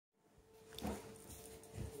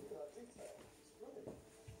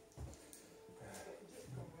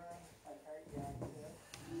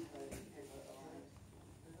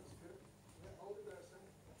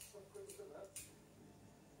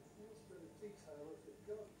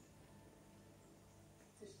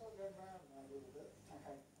If you start going round now a little bit,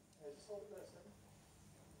 okay, just hold it there a second.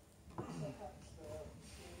 Just attach the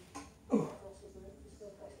sleeve across the thing, just go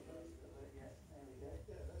across the base a bit, yeah, there we go.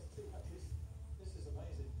 Yeah, there's two patches. This is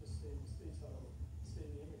amazing, just seeing this detail,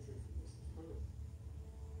 seeing the imagery from this is brilliant.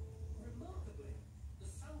 Remarkably, the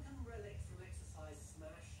sunken relic from Exercise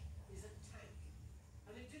Smash is a tank,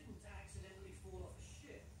 and it didn't accidentally fall off a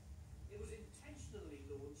ship. It was intentionally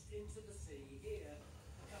launched into the sea here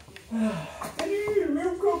a couple of miles. Hey,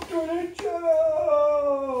 welcome to the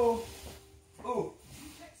channel! Oh.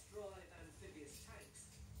 Text-drive amphibious tanks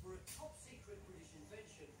were a top-secret British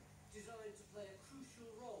invention designed to play a crucial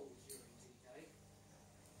role during D-Day.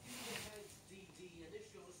 Given the tank's DD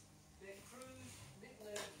initials, their crews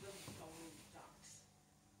nicknamed them Donald Ducks.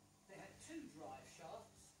 They had two drive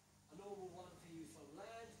shafts, a normal one for use on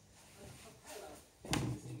land, and a propeller for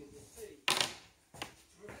using in the sea.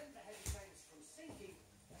 To prevent the heavy tanks from sinking,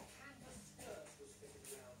 a canvas skirt was fitted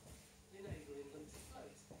around, enabling them to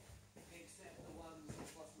float. Except the ones at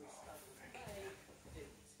the bottom of Studley Bay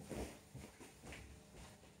didn't.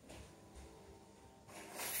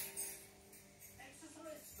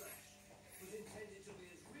 Exercise Smash was intended to be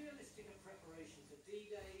as realistic a preparation for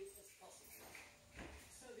D-Day as possible.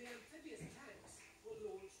 So the amphibious tanks were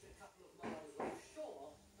launched a couple of miles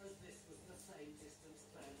offshore, as this was the same distance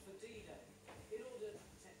planned for D-Day, in order to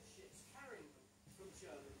protect ships carrying them from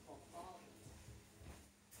German bombardment.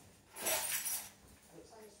 The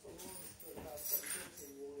tanks were launched at about 7:30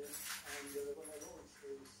 in the morning, and when they launched,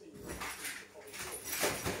 the sea was to quite short.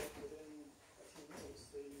 Within a few minutes,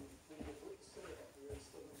 the wind had whipped the skirt up, we were in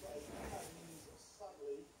Studley Bay, and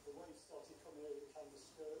sadly, the waves started coming over the canvas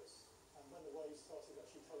skirts, and when the waves started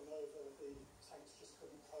actually coming over, the tanks just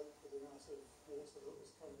couldn't cope with the amount of water that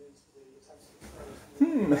was coming into the tanks themselves.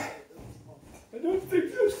 I don't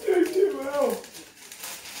think this is doing too well.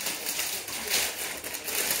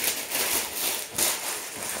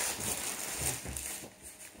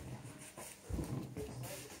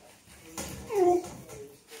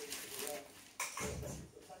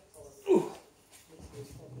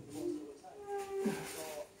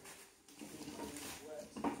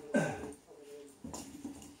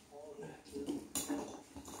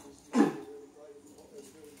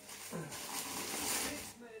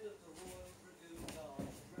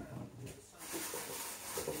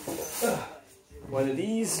 One of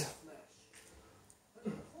these. But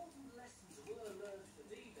important lessons were learned for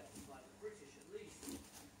D-Day by the British at least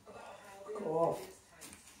about how the amphibious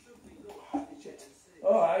tanks should be launched in the sea.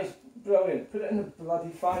 Oh, that's brilliant. Put it in the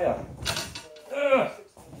bloody fire.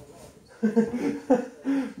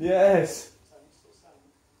 Yes.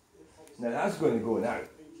 Now that's going to go now.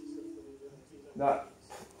 That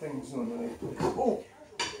thing's not going to. Oh.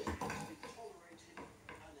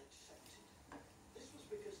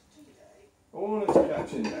 Oh, it's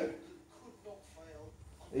catching now.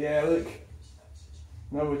 Yeah, look.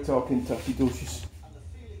 Now we're talking turkey doses. And the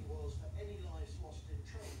feeling was that any lives lost in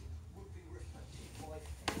trade would be reflected by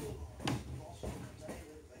fewer lives lost on the day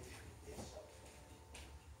of invasion itself.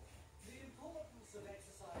 The importance of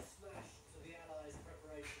Exercise Smash to the Allies'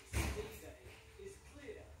 preparations for D-Day is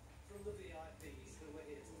clear from the VIPs who were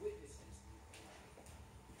here to witness it.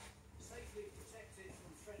 Safely protected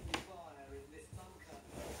from friendly fire in this bunker,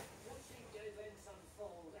 watching the events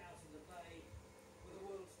unfold out in the bay were the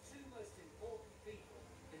world's two most important people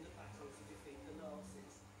in the battle to defeat the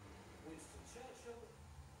Nazis, Winston Churchill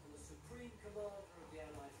and the Supreme Commander of the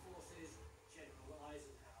Allied forces, General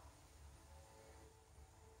Eisenhower.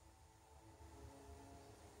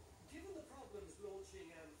 Given the problems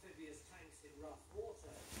launching amphibious tanks in rough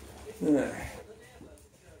water, it was more than ever to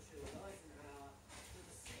Churchill and Eisenhower that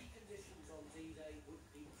the sea conditions on D-Day would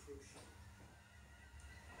be crucial.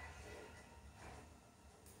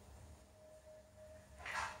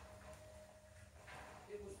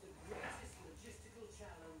 It was the greatest logistical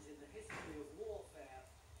challenge in the history of warfare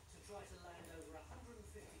to try to land over 150,000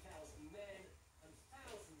 men and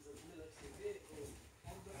thousands of military vehicles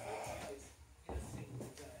on the fortress in a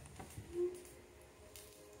single day.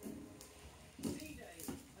 D-Day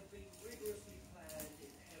had been rigorously planned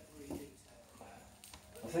in every detail.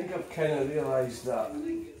 I think I've kind of realised that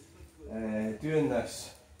doing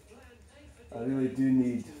this, I really do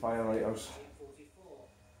need firelighters.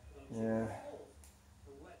 Yeah.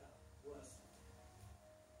 The weather worsened.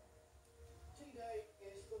 D-Day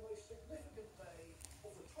is the most significant day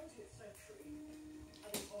of the 20th century,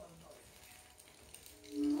 and it's on a note.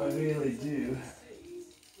 I really do.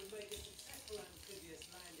 Would make a successful amphibious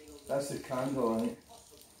landing on the That's the candle, I think.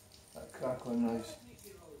 possible. That crackling noise.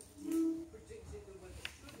 Meteorologists predicted the weather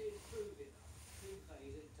should improve enough to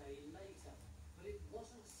invade a day later, but it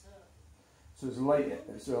wasn't certain. So it's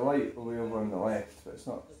a light way over on the left, but it's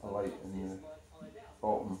not a light in the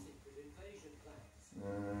bottom.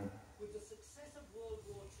 With the success of World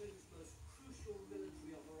War II's most crucial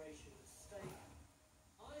military operation at stake,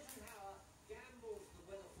 Eisenhower gambled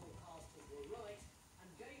the weather forecasters were right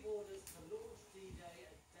and gave orders to launch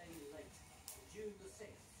D-Day a day late, June the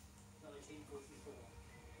 6th, 1944.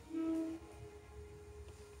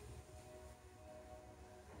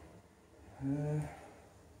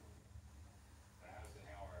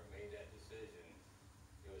 Eisenhower made that decision.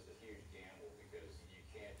 It was a huge gamble because you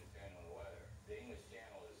can't depend on the weather. The English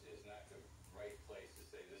Channel is not the right place to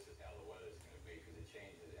say this is how the weather is going to be because it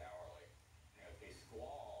changes hourly. Now, if a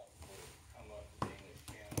squall would have come up to the English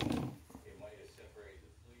Channel, it might have separated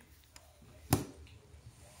the fleet.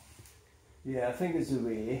 Yeah, I think it's a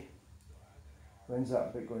way. When's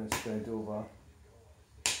that bit going to spread over?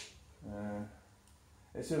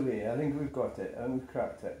 It's a way. I think we've got it. I think we've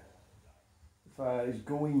cracked it. The fire is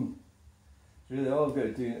going. It's really all I've got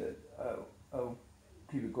to do. I'll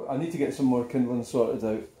keep it going. I need to get some more kindling sorted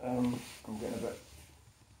out. I'm getting a bit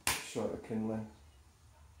short of kindling.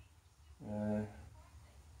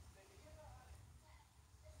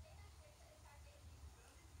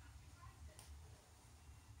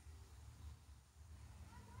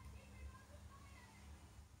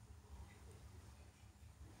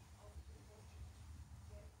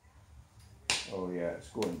 Oh yeah, it's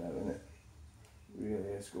going now, isn't it? It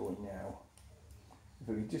really is going now. If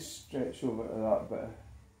we could just stretch over to that bit,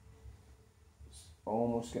 it's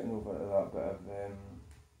almost getting over to that bit of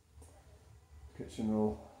kitchen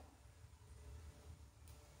roll.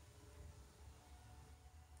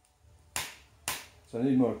 So I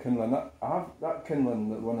need more kindling. I have that kindling,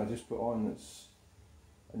 the one I just put on, it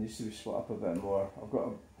needs to be split up a bit more. I've got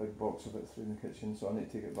a big box of it through in the kitchen, so I need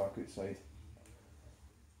to take it back outside.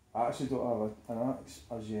 I actually don't have an axe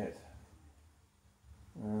as yet.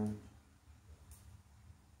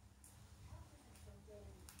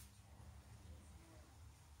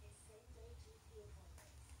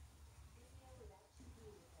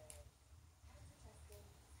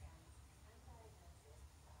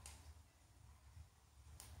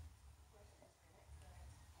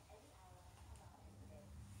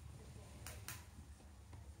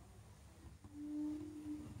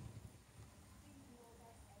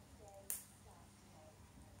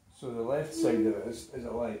 So the left side of it is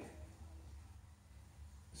a light.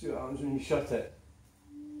 See what happens when you shut it?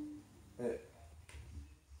 The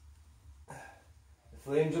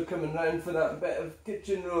flames are coming round for that bit of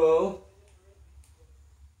kitchen roll.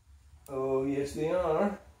 Oh yes they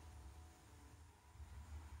are.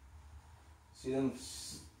 See them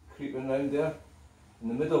creeping round there?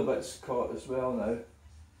 And the middle bit's caught as well now.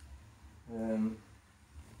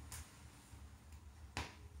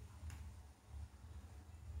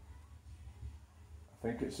 I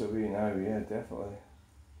think it's away now, yeah, definitely.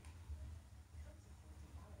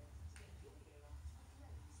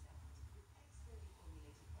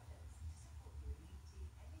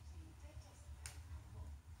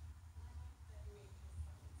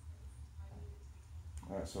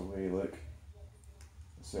 That's away, look.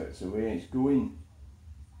 It's away, it's going.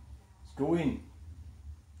 It's going.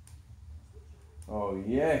 Oh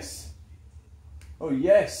yes. Oh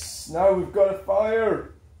yes, now we've got a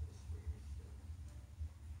fire.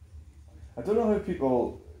 I don't know how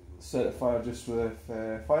people set a fire just with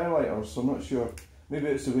firelighters, so I'm not sure. Maybe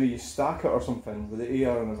it's the way you stack it or something with the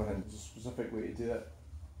air and everything. There's a specific way to do it.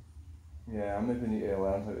 Yeah, I maybe need to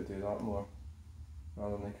learn how to do that more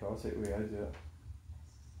rather than the chaotic way I do it.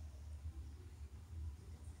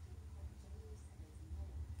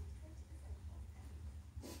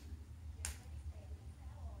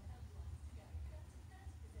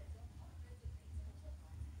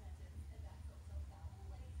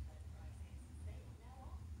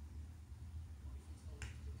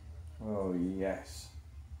 Oh yes.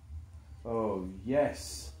 Oh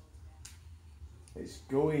yes. It's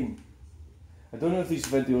going. I don't know if these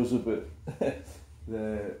videos about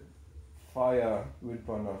the fire wood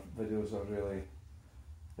burner videos are really,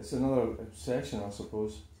 it's another obsession I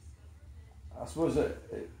suppose. I suppose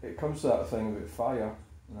it comes to that thing about fire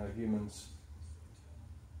and how humans,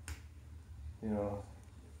 you know,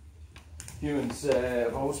 humans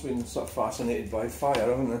have always been sort of fascinated by fire,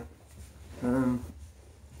 haven't they?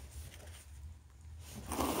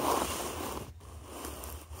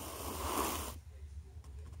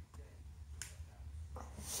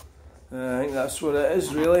 I think that's what it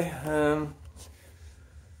is really.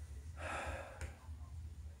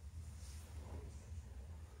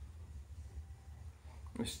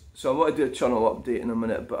 So I want to do a channel update in a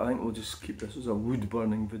minute, but I think we'll just keep this as a wood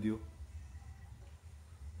burning video.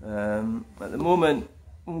 At the moment,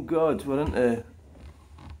 oh God, we're into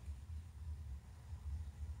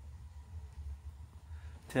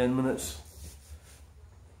 10 minutes.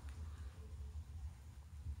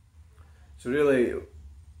 So really,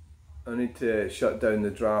 I need to shut down the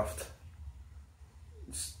draft.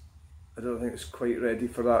 I don't think it's quite ready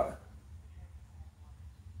for that.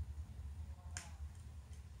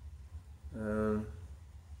 So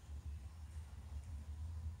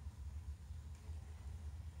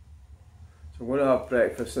I'm going to have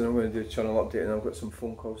breakfast and I'm going to do a channel update, and I've got some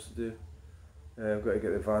phone calls to do. I've got to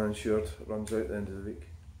get the van insured, it runs out at the end of the week.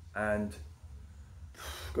 And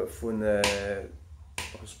I've got to phone the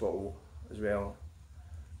hospital as well.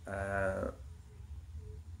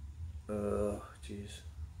 Jeez.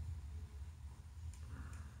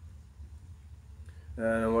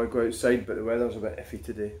 And I want to go outside, but the weather's a bit iffy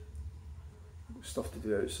today. Stuff to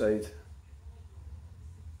do outside.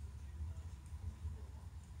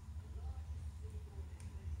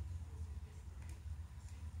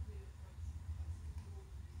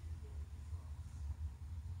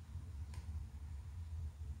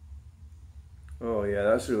 Oh yeah,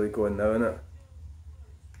 that's really going now, isn't it?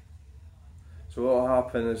 So what will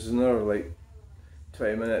happen is in another like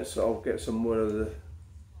 20 minutes I'll get some more of the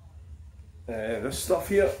this stuff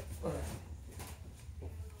here.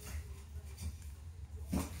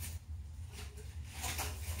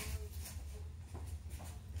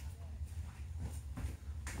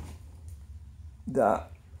 That.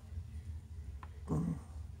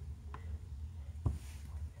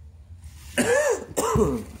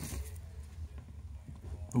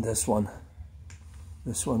 This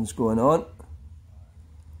one's going on.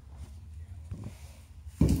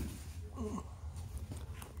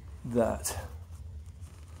 That.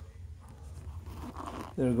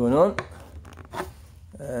 They're going on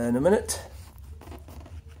in a minute,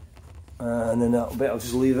 and then that'll be, I'll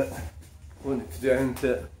just leave it. Won't need to do anything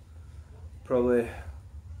to it probably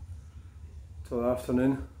till the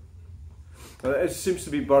afternoon. But it seems to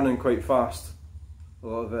be burning quite fast, a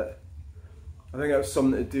lot of it. I think that's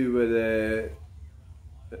something to do with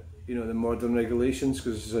you know, the modern regulations,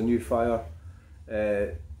 because this is a new fire,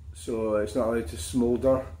 so it's not allowed to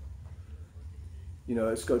smoulder. You know,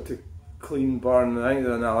 it's got to clean burn. I think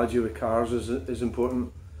the analogy with cars is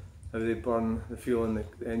important, how they burn the fuel in the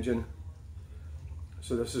engine.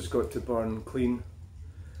 So this has got to burn clean.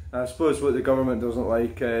 And I suppose what the government doesn't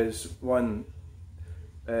like is, one,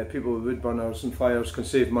 people with wood burners and fires can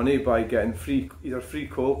save money by getting either free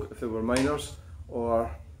coke if they were miners, or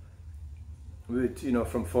wood, you know,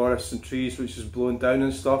 from forests and trees which is blown down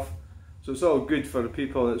and stuff. So it's all good for the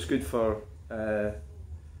people, and it's good for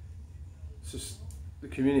the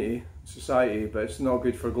community, society, but it's not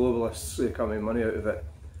good for globalists, so they can't make money out of it.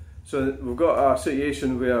 So we've got a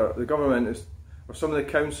situation where the government is, or some of the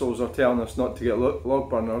councils are telling us not to get log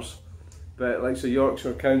burners, but like the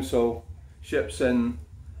Yorkshire Council ships in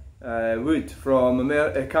wood from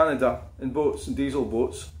Canada in boats, and diesel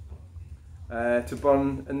boats, to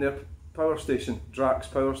burn in their power station, Drax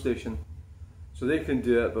power station. So they can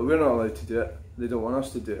do it, but we're not allowed to do it. They don't want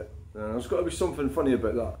us to do it. And there's got to be something funny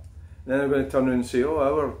about that. And then they're going to turn around and say, oh,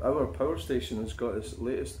 our power station has got this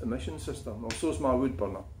latest emission system. Well, so's my wood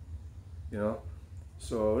burner, you know.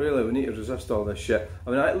 So really, we need to resist all this shit. I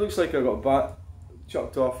mean, it looks like I got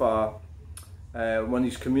chucked off one of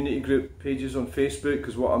these community group pages on Facebook,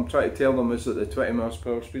 because what I'm trying to tell them is that the 20 miles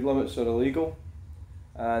per hour speed limits are illegal,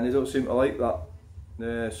 and they don't seem to like that.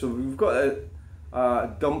 So we've got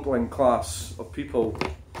a dumpling class of people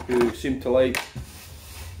who seem to like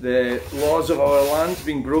the laws of our land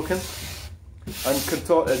being broken and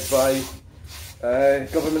contorted by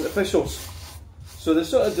government officials. So they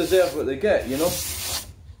sort of deserve what they get, you know.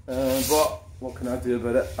 But what can I do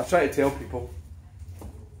about it? I try to tell people.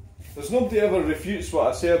 There's nobody ever refutes what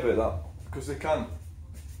I say about that, because they can't.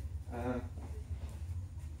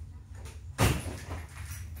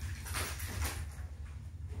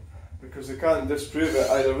 Because they can't disprove it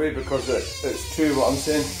either way, because it's true what I'm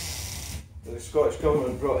saying. The Scottish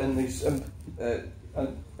Government brought in these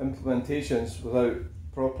implementations without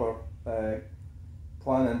proper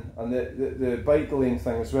planning, and the bike lane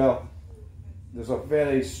thing as well. There's a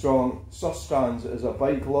very strong, Sustrans is a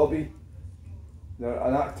bike lobby. They're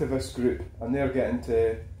an activist group, and they're getting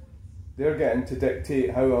to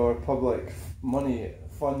dictate how our public money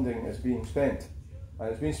funding is being spent, and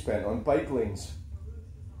it's being spent on bike lanes.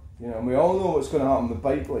 You know, and we all know what's going to happen with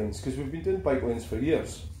bike lanes, because we've been doing bike lanes for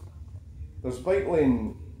years. There's a bike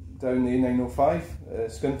lane down the A905,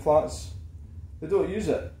 Skinflats. They don't use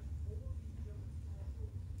it.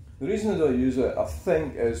 The reason they don't use it, I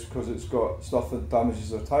think, is because it's got stuff that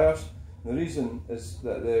damages their tyres. The reason is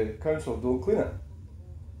that the council don't clean it.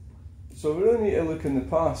 So we really need to look in the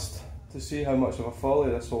past to see how much of a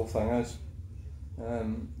folly this whole thing is.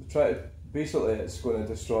 Basically it's going to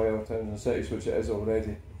destroy our towns and cities, which it is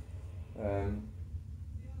already. You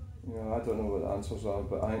know, I don't know what the answers are,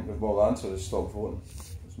 but I think, well, the answer is stop voting.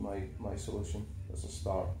 It's my solution. It's a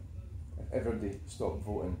start. If everybody stopped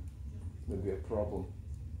voting, there'd be a problem.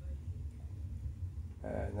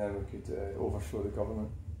 And then we could overthrow the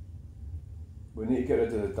government. We need to get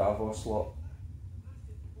rid of the Davos lot.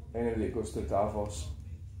 Anybody that goes to Davos,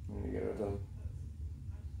 we need to get rid of them.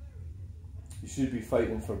 You should be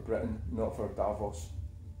fighting for Britain, not for Davos.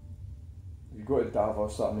 If you go to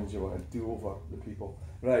Davos, that means you want to do over the people.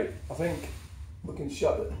 Right, I think we can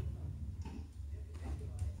shut it.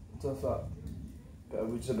 I don't know if that bit of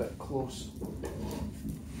wood's a bit close.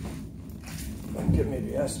 I think it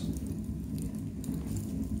maybe is.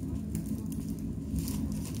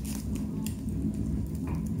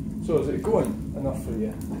 So is it going enough for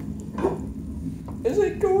you? Is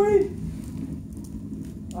it going?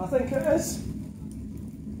 I think it is.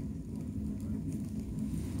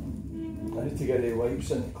 I need to get the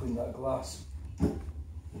wipes in to clean that glass.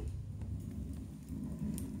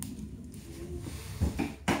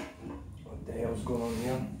 What the hell's going on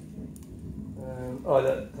here? Oh,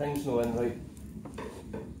 that thing's not in right.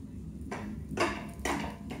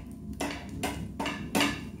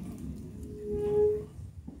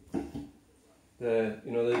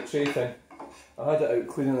 The tray thing. I had it out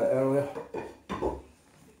cleaning it earlier.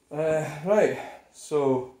 Right,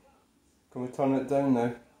 so can we turn it down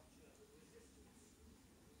now?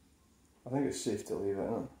 I think it's safe to leave it,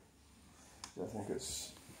 isn't it? I think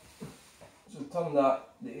it's... So turn that,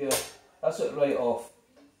 the air, that's it right off.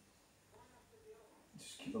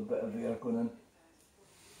 Just keep a bit of air going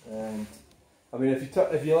in. And I mean,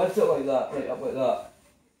 if you left it like that, right up like that,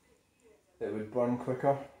 it would burn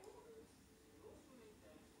quicker.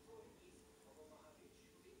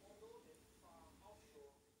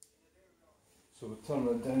 So we'll turn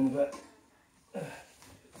it down a bit.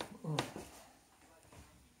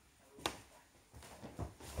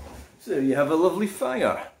 So you have a lovely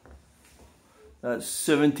fire. That's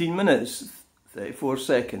 17 minutes, 34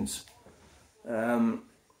 seconds. So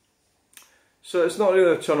it's not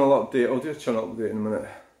really a channel update. I'll do a channel update in a minute.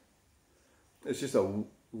 It's just a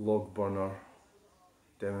log burner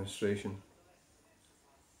demonstration.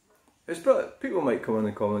 It's brilliant. People might come in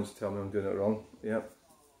the comments and tell me I'm doing it wrong. Yep.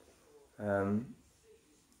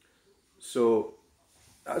 So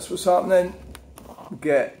that's what's happening.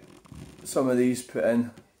 Get some of these put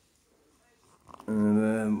in,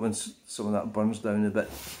 and once some of that burns down a bit.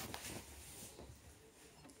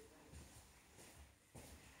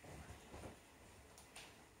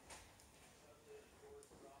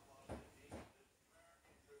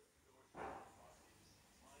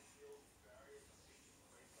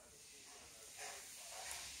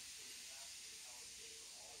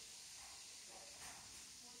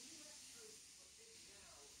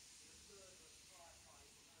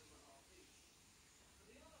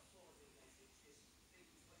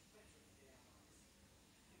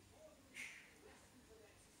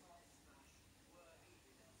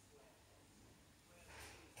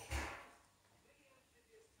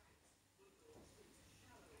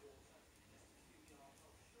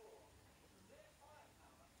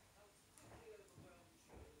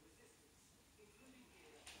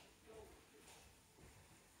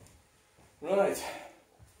 Right,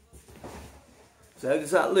 so how does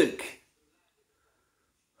that look?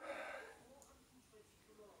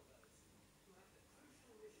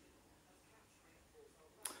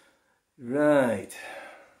 Right,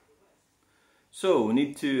 so we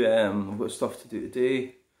need to, I've got stuff to do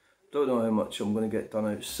today. Don't know how much I'm going to get done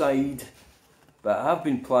outside, but I have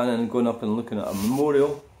been planning on going up and looking at a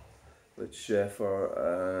memorial, which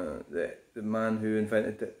for the man who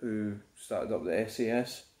invented it, who started up the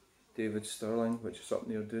SAS. David Stirling, which is up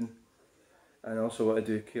near Doon, and also what I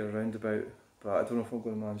do care roundabout, but I don't know if I'm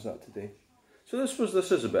going to manage that today. So this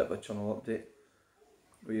is a bit of a channel update,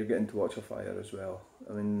 where you're getting to watch a fire as well.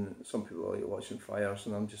 I mean, some people like watching fires,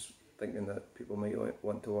 and I'm just thinking that people might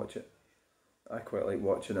want to watch it. I quite like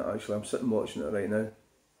watching it actually. I'm sitting watching it right now.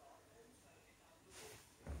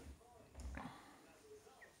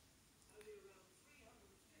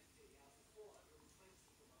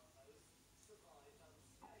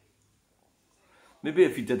 Maybe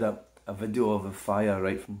if you did a video of a fire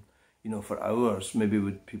right from, for hours, maybe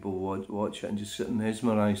would people watch it and just sit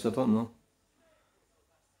mesmerised, I don't know.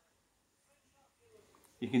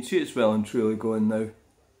 You can see it's well and truly going now.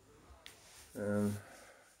 Don't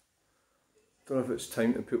know if it's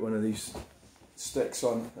time to put one of these sticks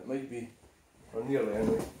on, it might be. Or nearly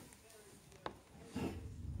anyway.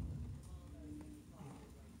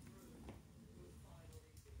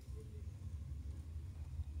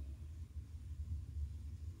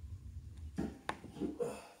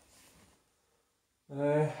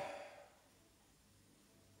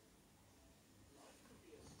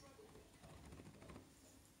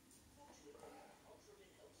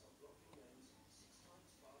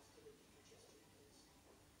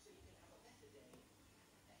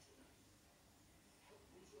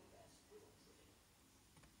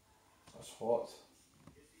 That's hot.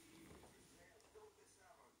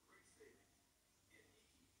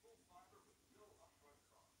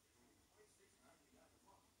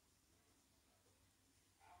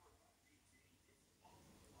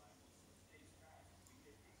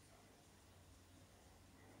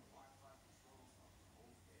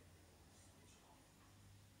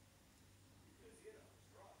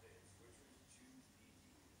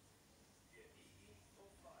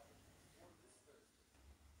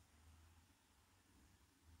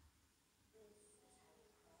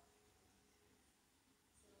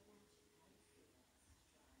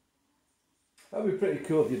 That'd be pretty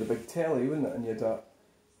cool if you had a big telly, wouldn't it? And you had a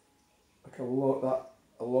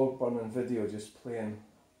log burning video just playing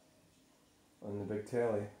on the big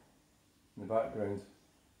telly in the background.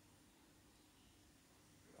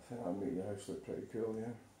 I think that'd make your house look pretty cool,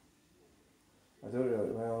 yeah. I don't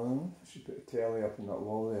really, well, I should put a telly up in that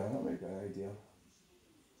wall there, that might be an idea.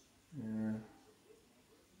 Yeah.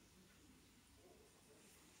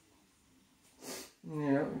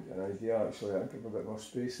 Yeah, that might be an idea actually, that'd give a bit more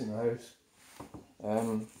space in the house.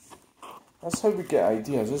 That's how we get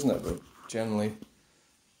ideas, isn't it? But generally,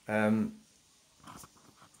 got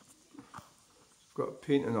a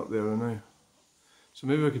painting up there now, so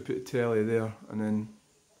maybe I could put a telly there and then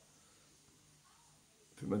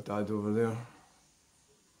put my dad over there.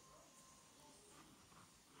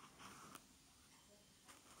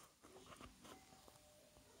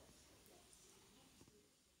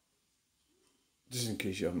 Just in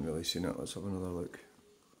case you haven't really seen it, let's have another look.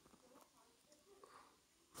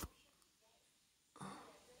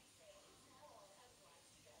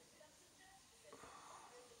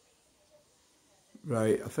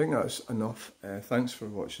 Right, I think that's enough. Thanks for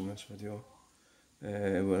watching this video.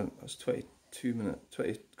 That's 22 minutes,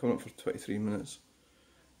 coming up for 23 minutes.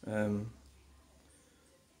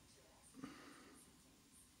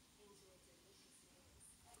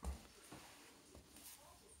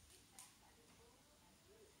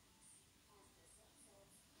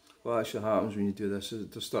 What actually happens when you do this is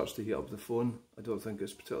it just starts to heat up the phone. I don't think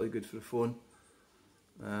it's particularly good for the phone.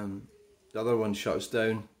 The other one shuts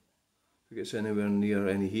down. If it gets anywhere near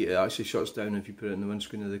any heat, it actually shuts down if you put it in the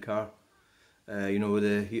windscreen of the car. You know, with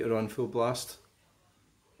the heater on full blast,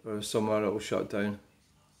 or somewhere it will shut down.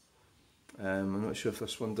 I'm not sure if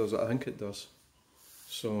this one does it, I think it does.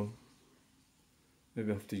 So,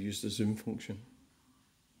 maybe I have to use the zoom function.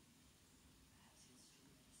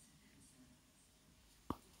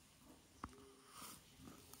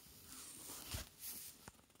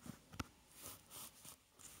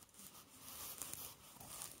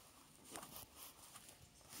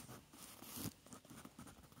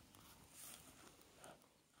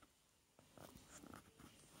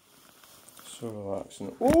 So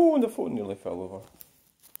relaxing. Oh, and the phone nearly fell over.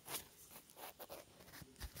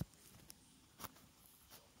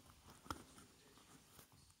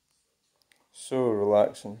 So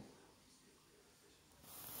relaxing.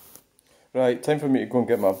 Right, time for me to go and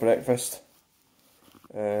get my breakfast.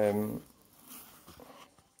 I'll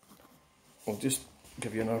just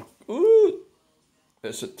give you another. Ooh,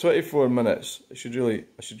 it's at 24 minutes. I should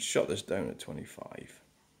shut this down at 25.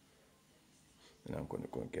 And I'm going to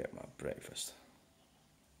go and get my breakfast.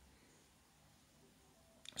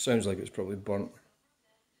 Sounds like it's probably burnt.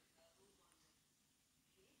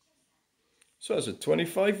 So it's a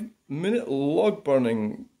 25-minute log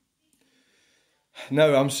burning.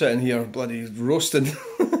 Now I'm sitting here bloody roasting.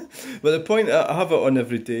 But the point, I have it on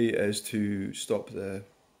every day, is to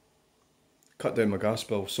cut down my gas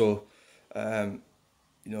bill. So, you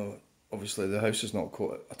know, obviously the house is not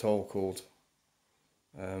cold, at all cold.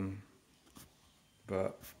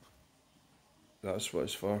 But that's what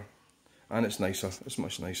it's for. And it's nicer, it's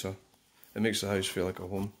much nicer. It makes the house feel like a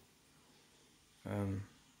home.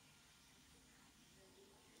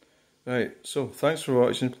 Right, so thanks for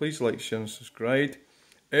watching. Please like, share and subscribe.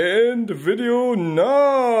 End the video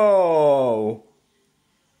now!